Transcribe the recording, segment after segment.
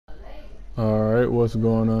Alright, what's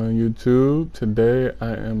going on YouTube? Today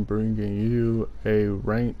I am bringing you a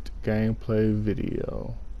ranked gameplay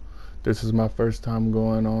video. This is my first time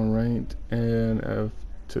going on ranked, and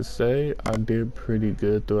to say I did pretty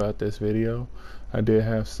good throughout this video. I did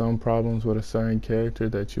have some problems with a certain character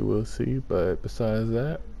that you will see, but besides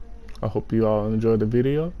that, I hope you all enjoyed the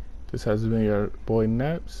video. This has been your boy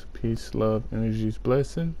Napz. Peace, love, energies,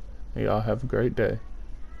 blessing, and y'all have a great day.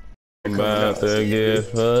 I'm about to get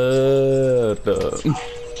fucked up.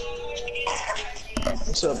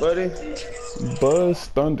 What's up, buddy? Buzz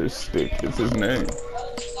Thunderstick is his name.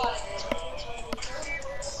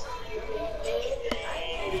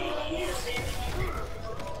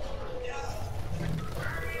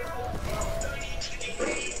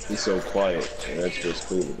 He's so quiet. That's just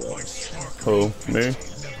cool, bro. Who? Me?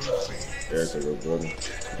 Eric's a real brother.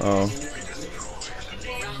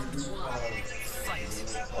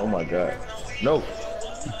 Oh my god. No.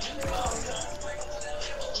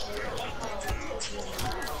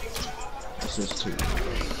 This is two.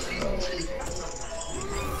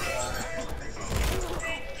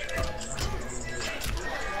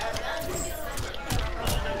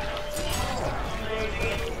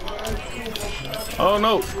 Oh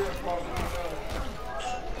no!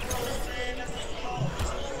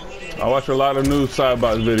 I watch a lot of new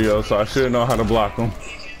sidebox videos, so I should know how to block them.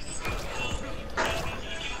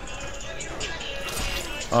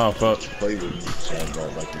 Oh fuck. Play with you, sound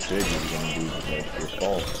like you said you were gonna do your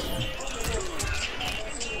fall.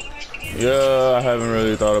 Yeah, I haven't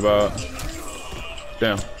really thought about.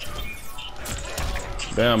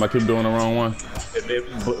 Damn, I keep doing the wrong one.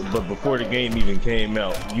 But before the game even came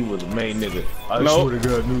out, you were the main nigga. I Nope. swear to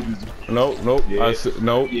God, knew this. Nope. Yeah. I said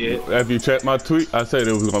nope. Yeah. If you check my tweet, I said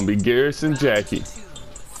it was gonna be Garrison Jackie.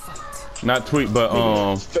 Not tweet, but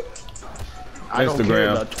I don't care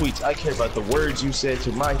Instagram. about tweets. I care about the words you said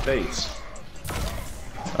to my face.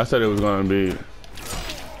 I said it was gonna be.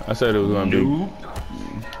 I said it was gonna be.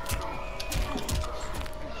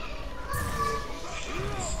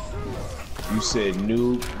 You said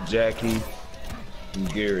Noob, Jackie, and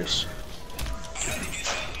Garrus.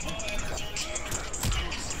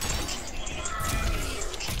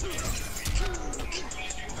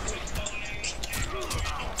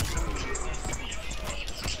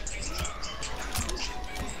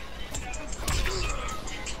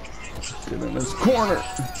 Get in this corner.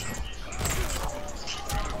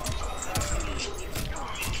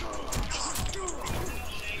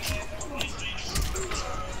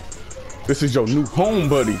 This is your new home,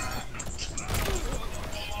 buddy.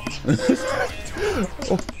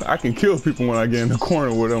 Oh, I can kill people when I get in the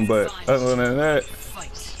corner with them, but other than that,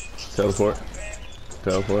 teleport.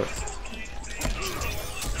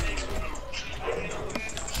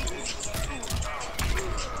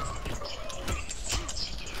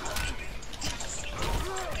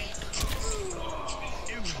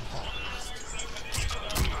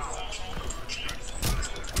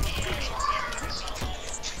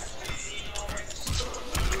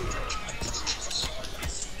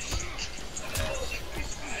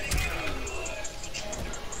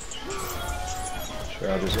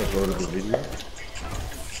 I just uploaded the video.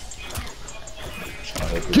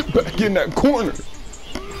 Get back in that corner.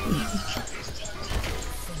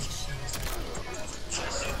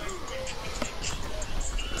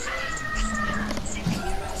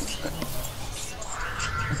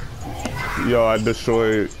 Yo, I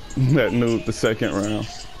destroyed that noob the second round.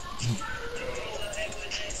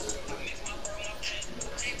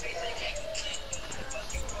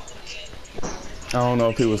 I don't know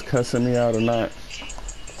if he was cussing me out or not.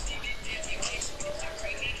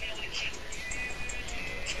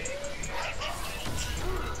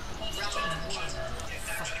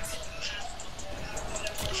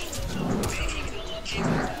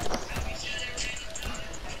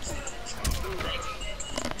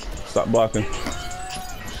 Stop blocking.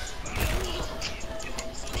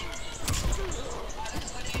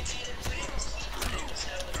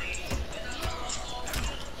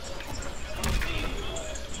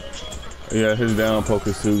 Yeah, his down poke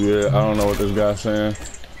is too good. I don't know what this guy's saying.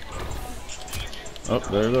 Oh,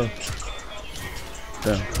 there you go.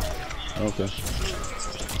 Damn. Okay.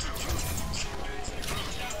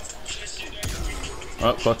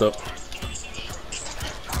 Oh, fucked up.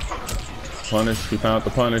 Punish. He found the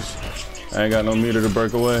punish. I ain't got no meter to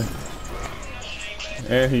break away.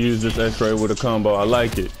 And he used this X-ray with a combo. I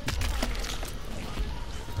like it.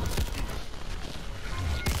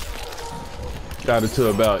 Got it to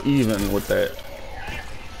about even with that.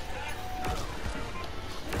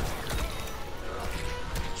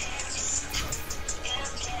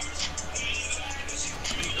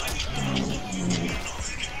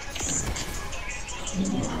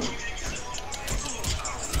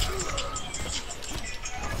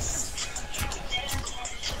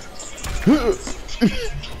 I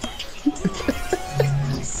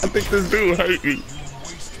think this dude hurt me.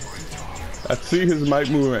 I see his mic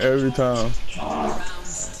moving every time.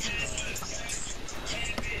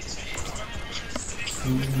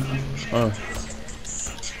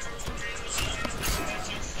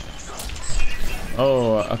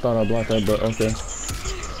 Oh, I thought I blocked that, but okay.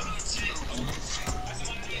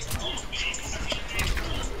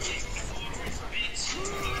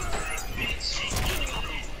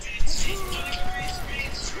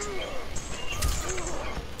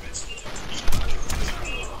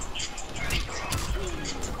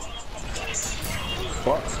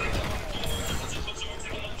 What?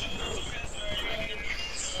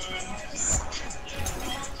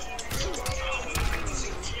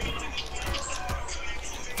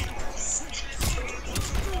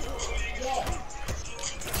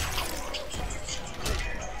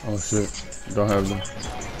 Oh shit, don't have them.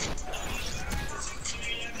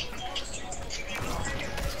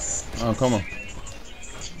 Oh, come on.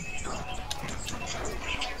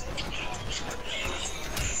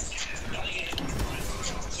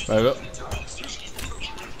 Back up.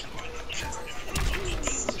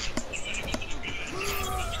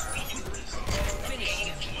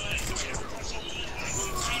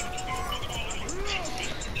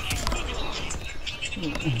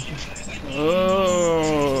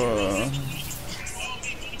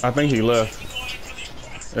 I think he left.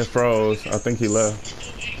 It froze. I think he left.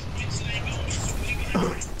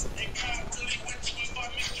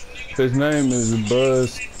 His name is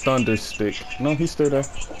Buzz Thunderstick. No, he's still there.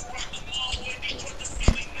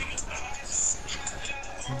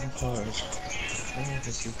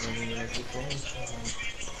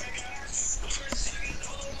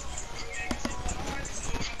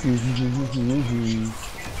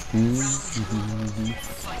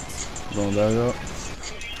 Going back up.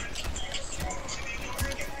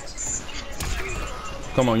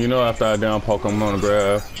 Come on, you know after I down poke, I'm gonna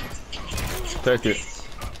grab. Take it.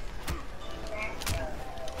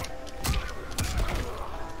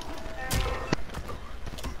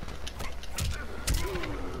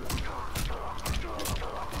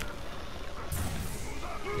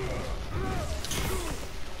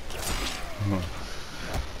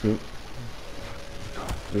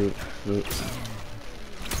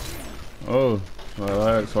 Oh,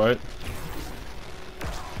 relax, right?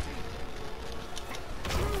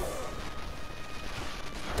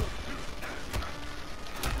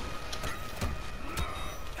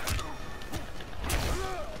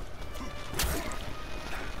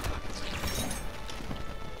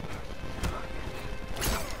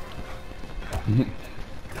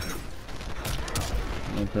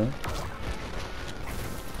 Okay.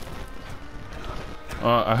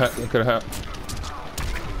 I could have.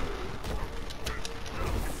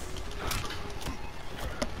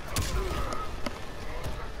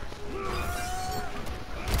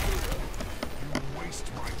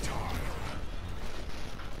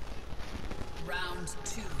 Round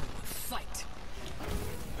 2, fight.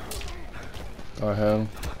 I had him.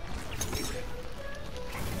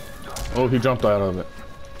 Oh, he jumped out of it.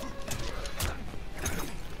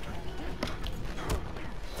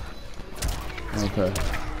 Okay.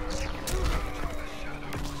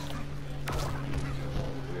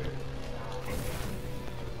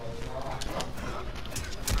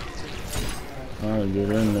 Alright, get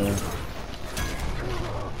in there.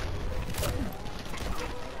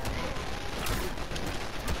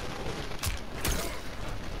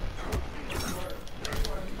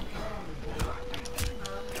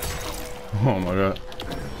 Oh my god.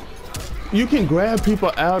 You can grab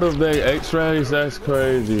people out of their x-rays? That's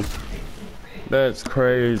crazy. That's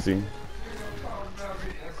crazy.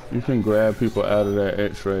 You can grab people out of their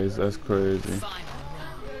x-rays. That's crazy.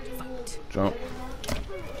 Jump.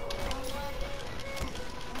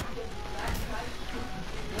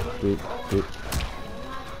 Boop, boop.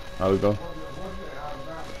 How we go?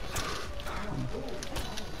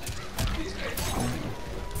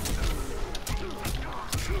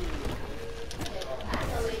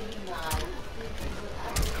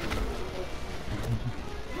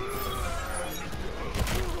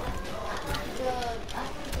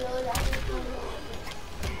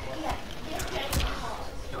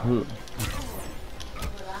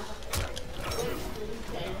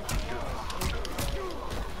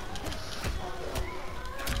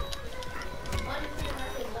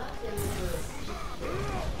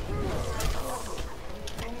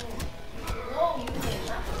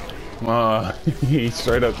 He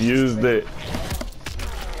straight up used it.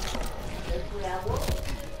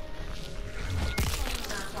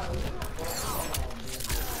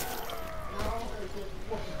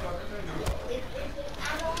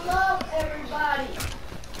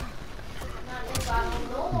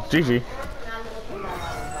 GG.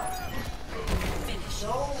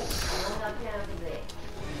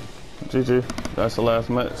 GG. That's the last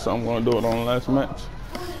match, so I'm gonna do it on the last match.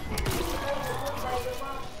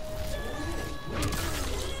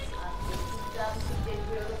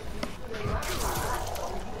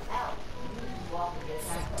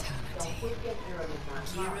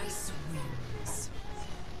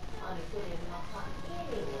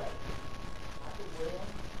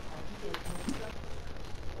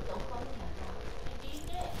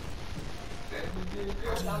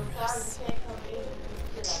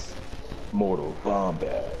 Mortal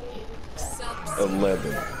Kombat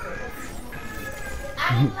 11.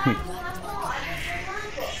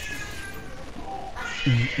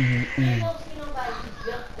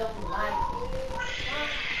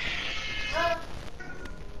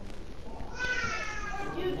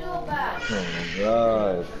 Oh my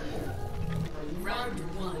god. Round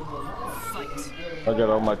one, fight. I got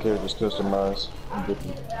all my characters customized.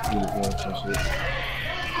 Different uniforms and shit.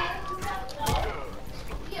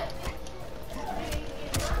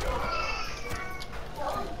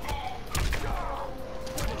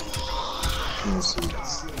 Let me see.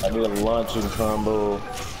 I need a launching combo.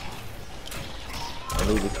 I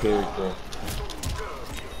need a character.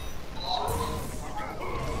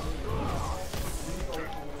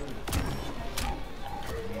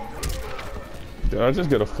 Did I just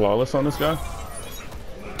get a flawless on this guy?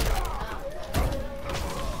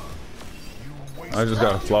 I just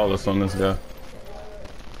got a flawless on this guy.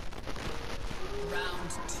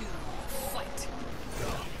 Round two, fight.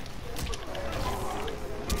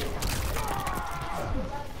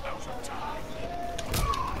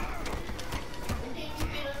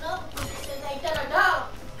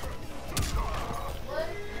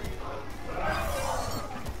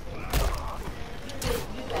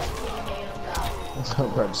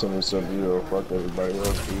 I'm practicing with Sub-Zero. Fuck everybody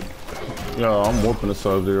else, dude. Yo, I'm whooping the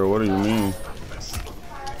Sub-Zero. What do you mean?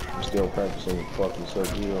 I'm still practicing with fucking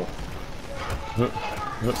Sub-Zero.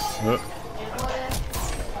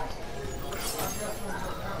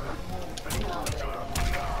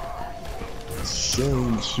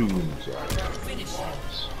 Soon.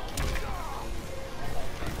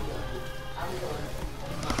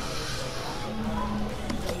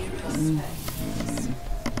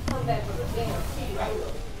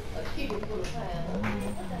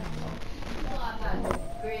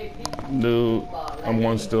 Dude, I'm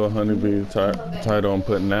one still honeybee title. I'm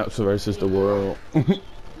putting Napz versus the world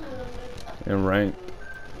in rank.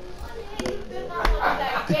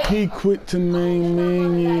 He quit to main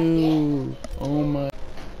menu. Oh my.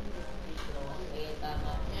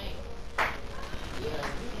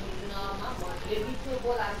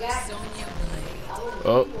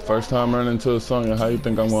 Oh, first time running into a Sonya. How you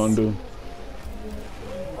think I'm gonna do?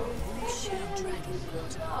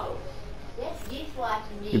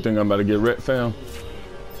 You think I'm about to get wrecked, fam?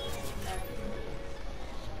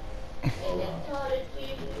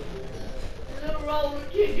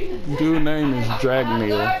 Dude name is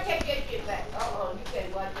Dragneel.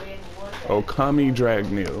 Okami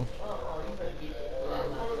Dragneel.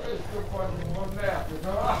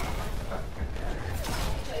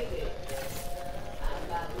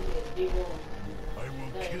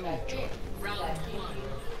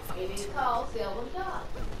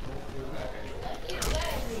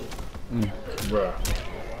 Bruh.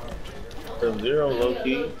 Sub-Zero low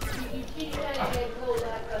key.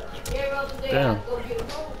 Damn.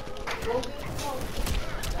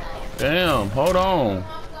 Damn, hold on.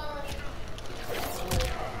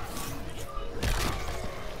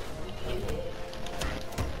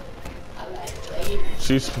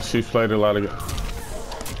 She's played a lot of.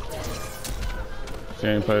 She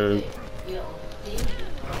ain't played.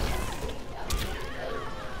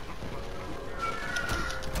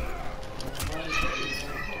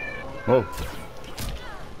 Whoa.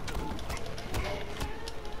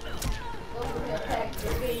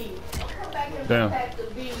 Damn.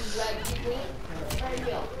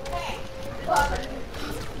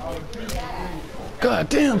 God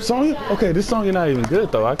damn, Sonya. Okay, this Sonya not even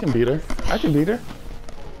good though. I can beat her. I can beat her.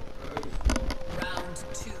 Round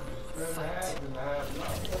two,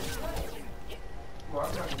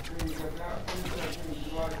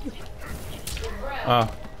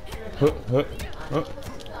 fight.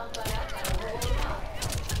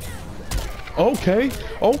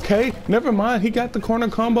 Okay, never mind. He got the corner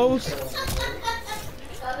combos.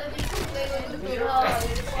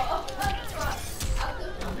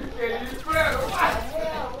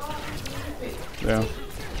 Yeah.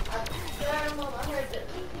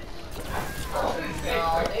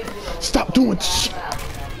 Stop doing shit.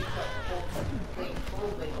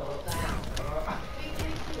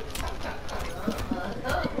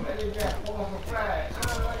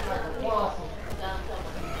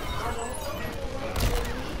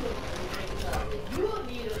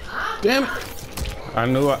 Damn it! I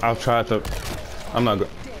knew I tried to. I'm not good.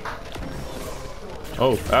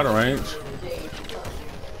 Oh, out of range.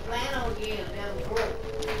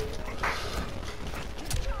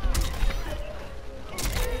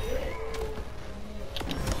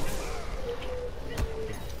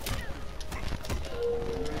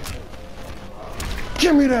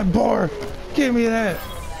 Give me that bar. Give me that.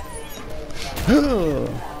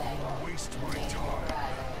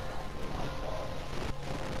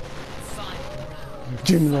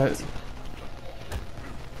 Give me that.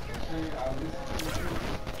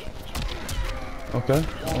 Okay.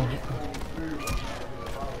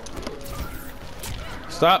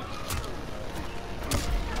 Stop.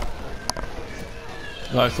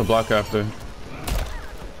 He likes to block after.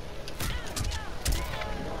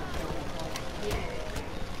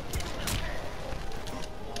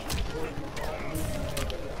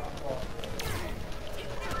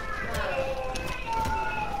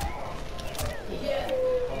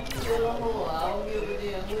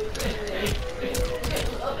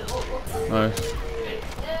 Nice.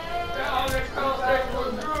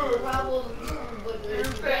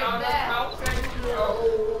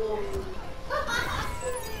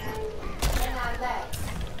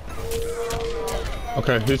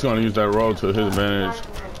 Okay, he's gonna use that roll to his advantage.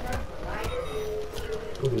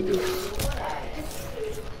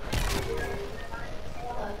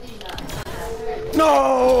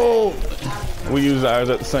 No! We used ours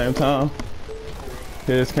at the same time.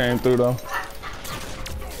 His came through though.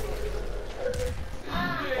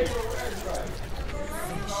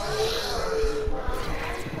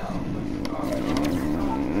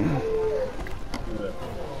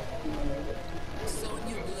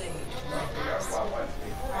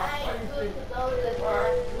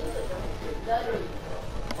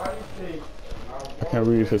 I can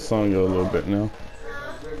read his song a little bit now.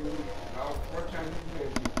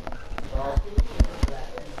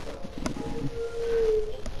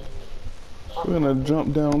 We're gonna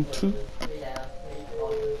jump down to.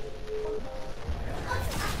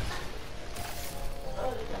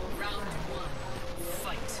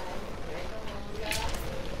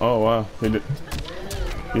 Oh wow, he did.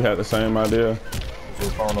 He had the same idea.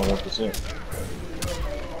 His phone on 1%.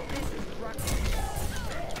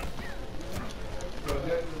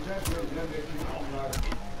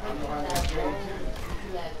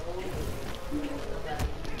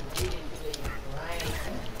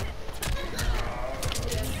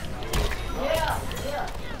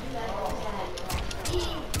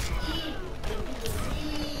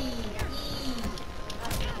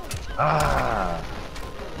 Ah.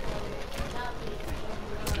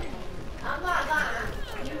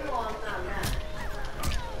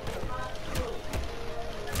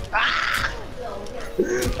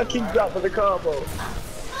 I keep dropping the combo.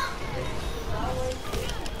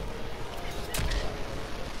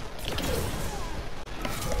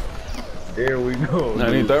 There we go.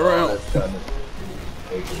 I need that round.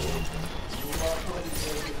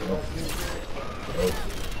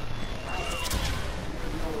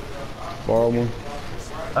 Far one.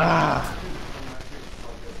 Ah.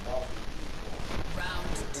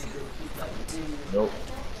 Nope.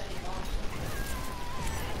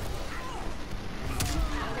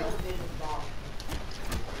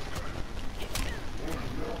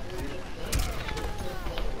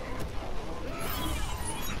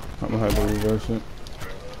 I'm gonna have to reverse it.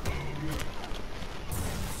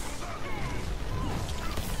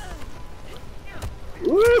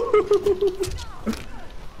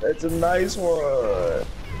 That's a nice one.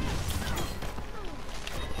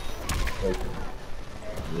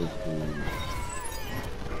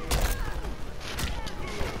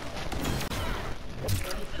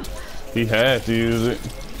 He had to use it.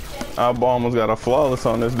 I almost got a flawless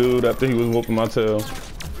on this dude after he was whooping my tail.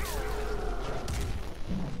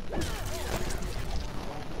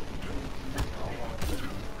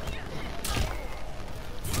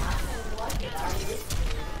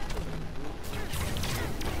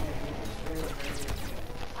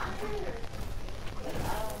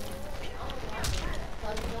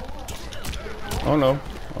 Oh no,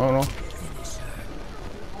 oh no.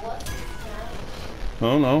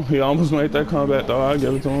 Oh no, he almost made that comeback though, I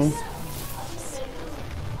give it to him.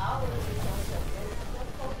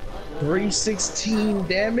 316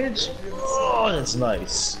 damage? Oh, that's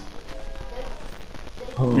nice.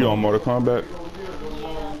 You on Mortal Kombat?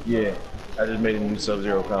 Yeah, I just made a new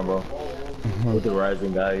Sub-Zero combo with the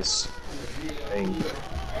Rising Ice thing.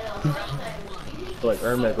 Like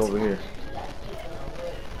Ermac over here.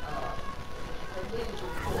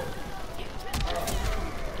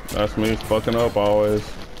 That's me fucking up always.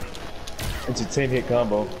 It's a 10-hit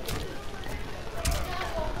combo.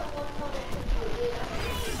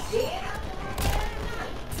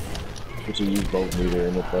 But you use both meter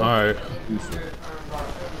in it though. Alright.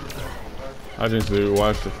 I just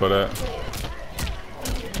watched it for that.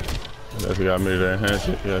 Does he got me to enhance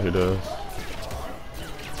it? Yeah, he does.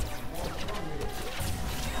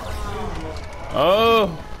 Oh!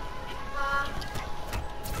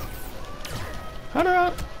 How did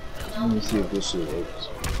I? Let me see if this shit works.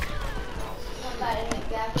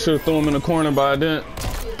 I should have thrown him in the corner, but I didn't.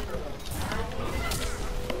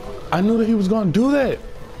 I knew that he was gonna do that.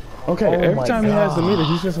 Okay, Oh every my time he has the God. meter,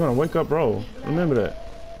 he's just gonna wake up roll. Remember that.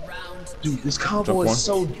 Dude, this combo Jump one. is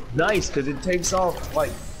so nice because it takes off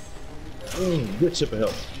like good chip of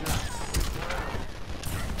health.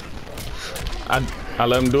 I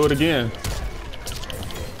let him do it again.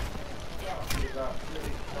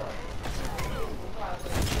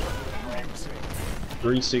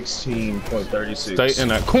 $316.36. Stay in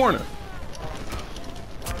that corner.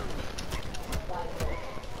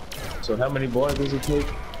 So how many bars does it take?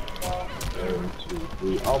 1, 2,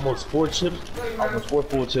 3, almost 4 chips. Almost 4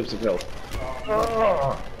 full chips of health.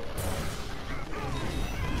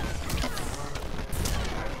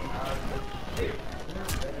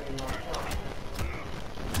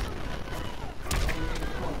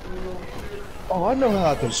 Oh, I know how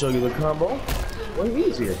I can show you the combo. Way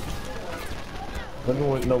easier. Let me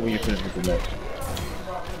know when you finish with the match.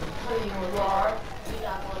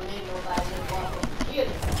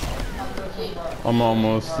 I'm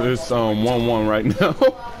almost. It's 1-1 right now.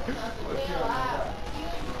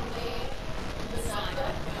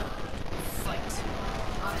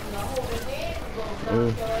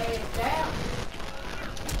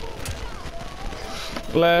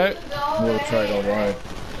 Black. We'll try it online.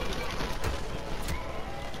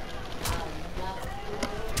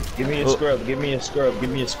 Give me a scrub, give me a scrub, give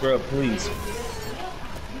me a scrub, please.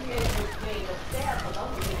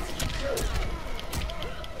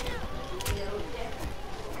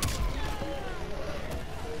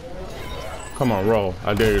 Come on, roll.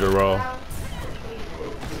 I dare you to roll.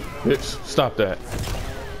 Bitch, stop that.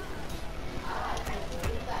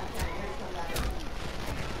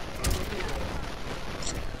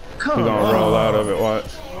 Come He's gonna roll out of it, watch.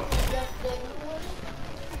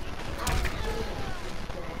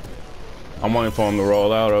 I'm waiting for him to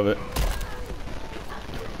roll out of it.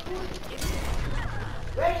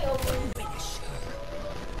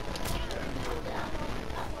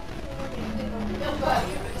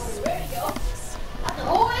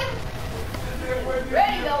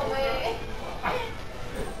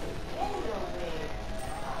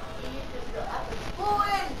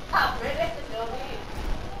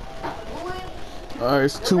 Alright,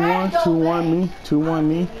 it's 2-1, 2-1 me, 2-1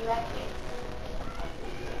 me.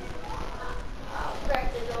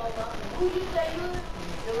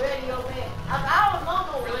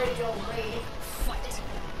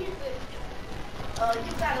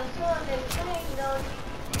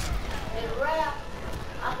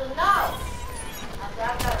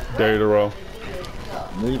 Dare you to roll.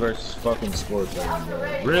 Me versus fucking Scorpion,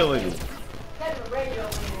 bro. Really?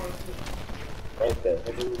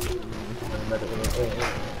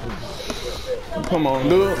 Come on,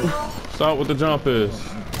 dude. Start with the jump is.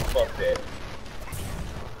 Fuck that.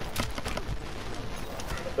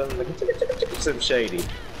 Some shady.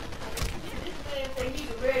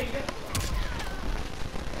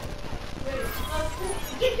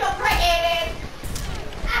 Get your crackhead ass!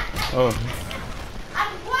 Oh.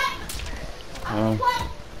 What? What?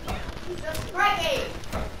 Just crackhead!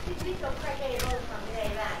 Get your crackhead over from me,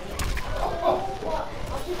 ain't right here. What?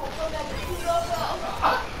 You gonna come back and shoot up?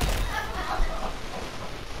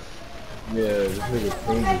 Yeah, this nigga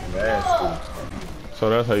King is nasty. So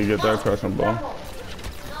that's how you get that crushing blow.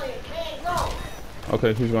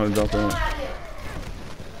 Okay, he's gonna jump in.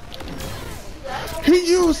 He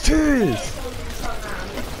used his!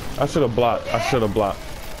 I should have blocked. I should have blocked.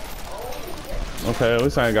 Okay, at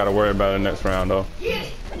least I ain't got to worry about it next round, though.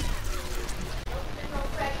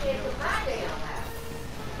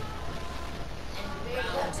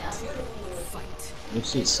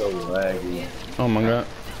 This shit's so laggy. Oh my god.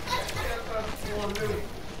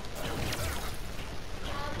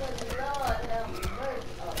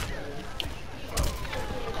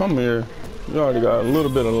 Come here. You already got a little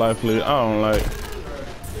bit of life lead. I don't like.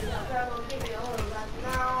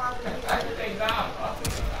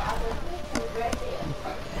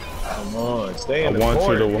 Come on, stay in I the want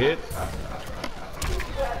corner, you to kid.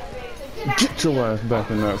 get your ass back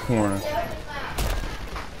in that corner.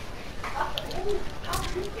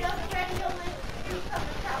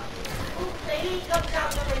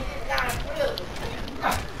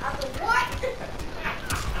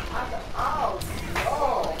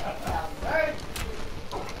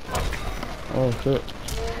 Good.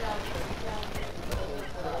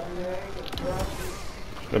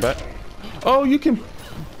 Go back. Oh, you can.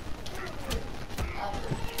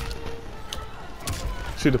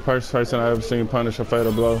 She the first person I ever seen punish a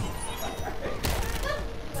fatal blow.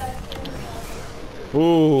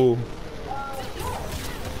 Ooh.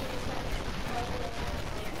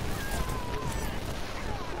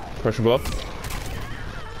 Pressure blow.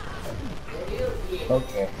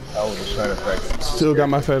 Okay, I was just trying to practice. Still got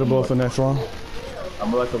my fatal blow for next round. I'm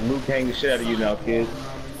gonna let the Luke hang the shit out of you now, kid.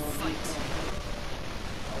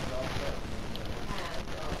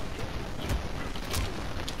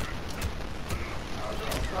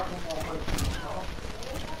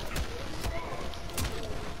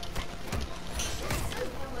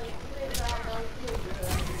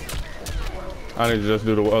 I need to just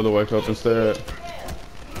do the other wake up instead.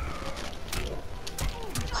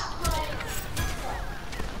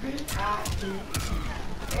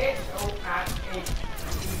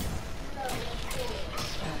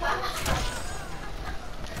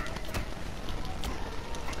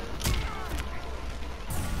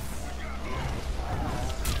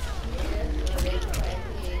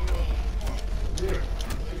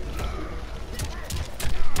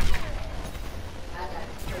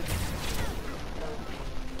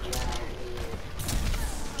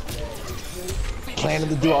 Planning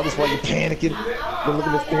to do all this while you're panicking. You're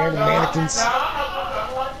looking at staring at mannequins.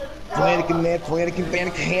 Panicking, man,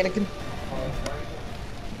 panicking.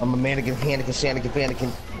 I'm a mannequin,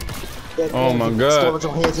 Hannikin. Oh my god.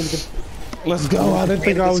 Let's go. I didn't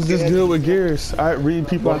think I was this good with gears. I read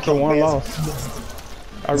people after one loss.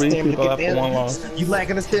 I read people after one loss. You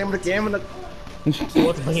lacking the stamina.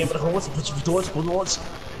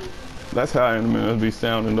 That's how enemies be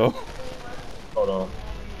sounding though. Hold on.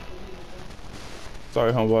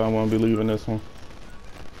 Sorry, homeboy, I'm gonna be leaving this one.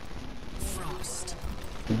 Frost.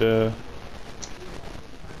 Yeah.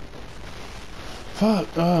 Fuck.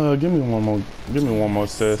 Give me one more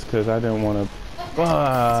sis, cause I didn't want to.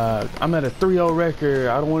 Fuck. I'm at a 3-0 record.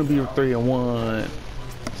 I don't want to be 3-1.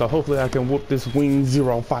 So hopefully I can whoop this wing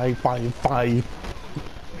 0555.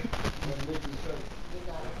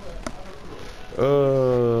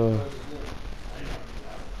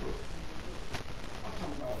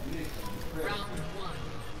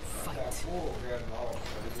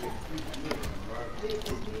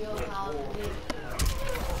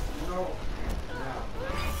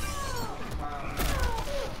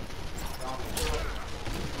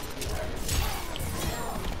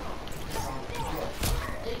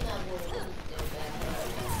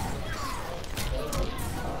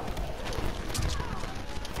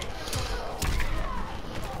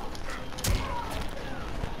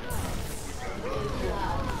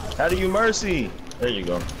 How do you mercy? There you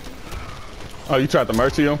go. Oh, you tried to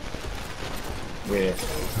mercy him? Yeah,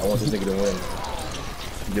 I want this nigga to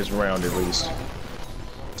win. This round at least.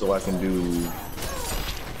 So I can do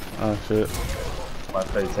Oh shit. my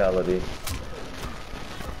fatality.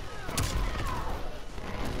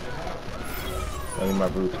 I mean my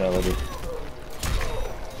brutality.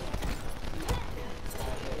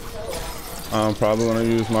 I'm probably gonna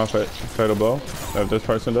use my fatal blow if this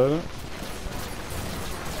person doesn't.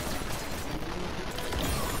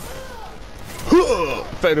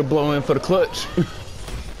 Fatal blow in for the clutch.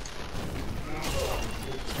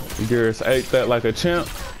 Gears ate that like a champ.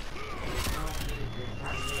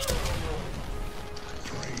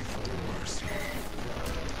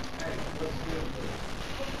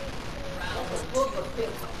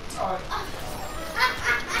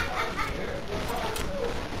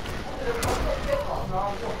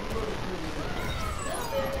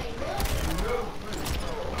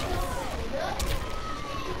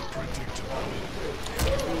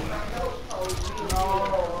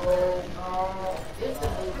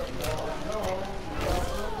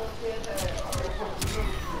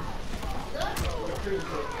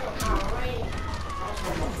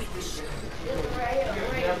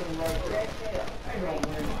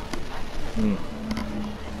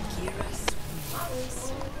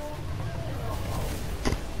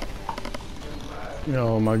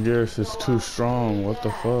 Yo, my Gears is too strong. What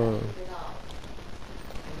the fuck?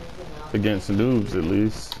 Against noobs, at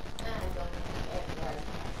least.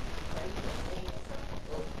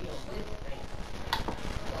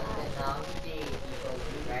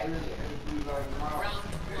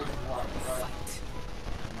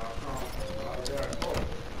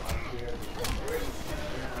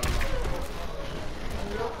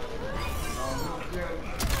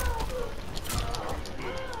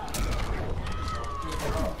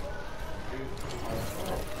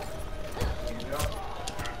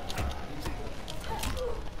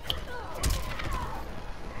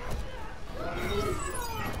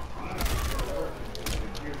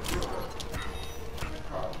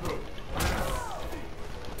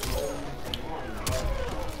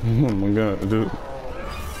 Oh my god, dude.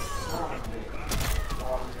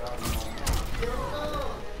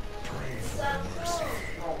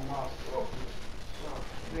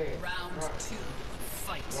 Round 2,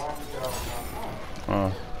 fight.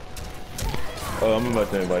 Oh, I'm about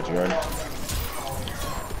to invite you, Ernie.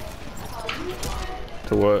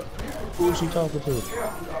 To what? Who is she talking to?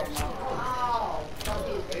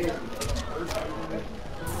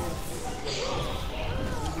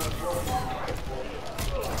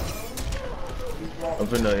 I'm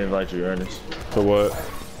finna invite you, Ernest. To what?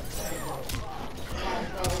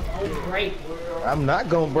 Break. I'm not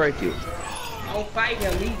gonna break it. Don't fight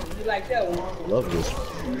him. He like that one. Love this.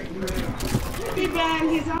 He buying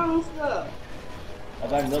his own stuff. I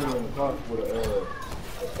got another one in the car with a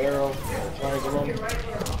barrel and a triangle on it.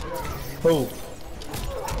 Who?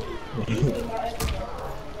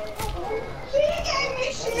 She gave me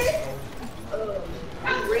shit.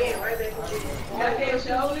 I'm red right there. I can't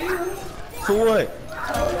show you. For what?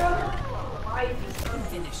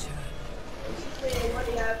 Finish her.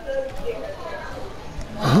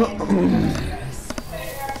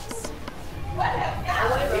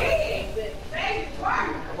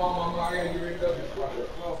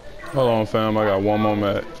 Hold on, fam. I got one more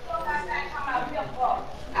match.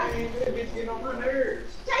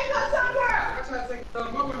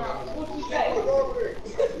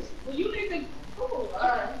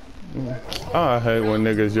 I hate when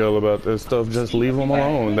niggas yell about this stuff. Just leave them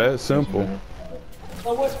alone. That's simple.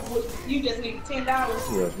 So what you just need $10?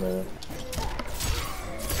 Yes, man.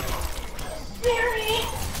 Spirit,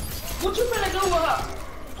 what you finna do with her?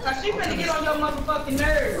 Cause she finna get on your motherfucking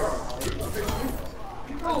nerves.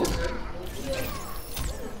 Cool.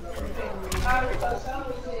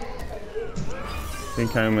 He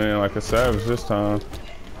came in like a savage this time.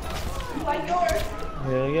 You like yours?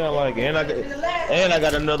 Yeah, I like it. And I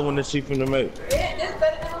got another one that she finna make. Yeah, this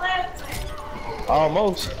better than the last one.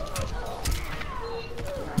 Almost.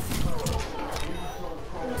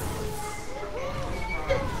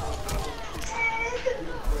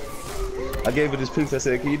 I gave her this piece. I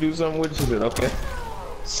said, "Can you do something with it?" She said, "Okay."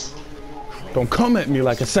 Don't come at me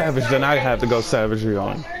like a savage, then I have to go savagery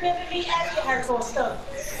on you. Remember me asking her for stuff.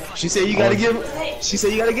 She said, "You gotta give." She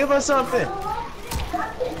said, "You gotta give her something."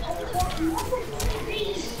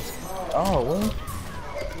 Oh well.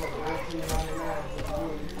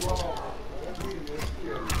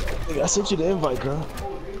 I sent you the invite, girl.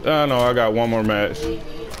 I know. I got one more match.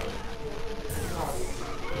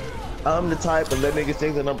 I'm the type of let niggas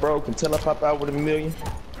think that I'm broke until I pop out with $1 million.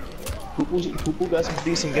 Poo got some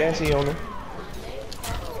decent gassy on him.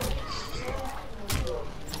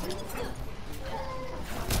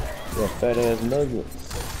 That fat ass nugget.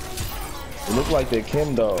 It look like that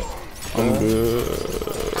Kim dog. I'm good.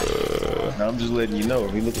 Now, I'm just letting you know.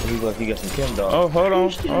 He look like he got some Kim dog. Oh, hold on.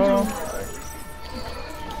 Hold on.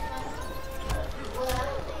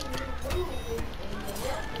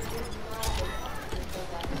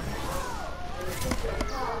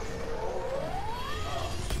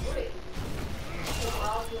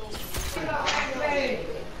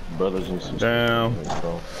 Brothers and sisters. Damn.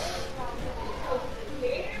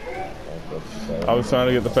 I was trying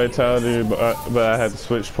to get the fatality, but I had to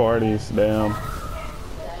switch parties. Damn.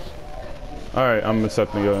 All right, I'm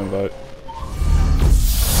accepting your invite.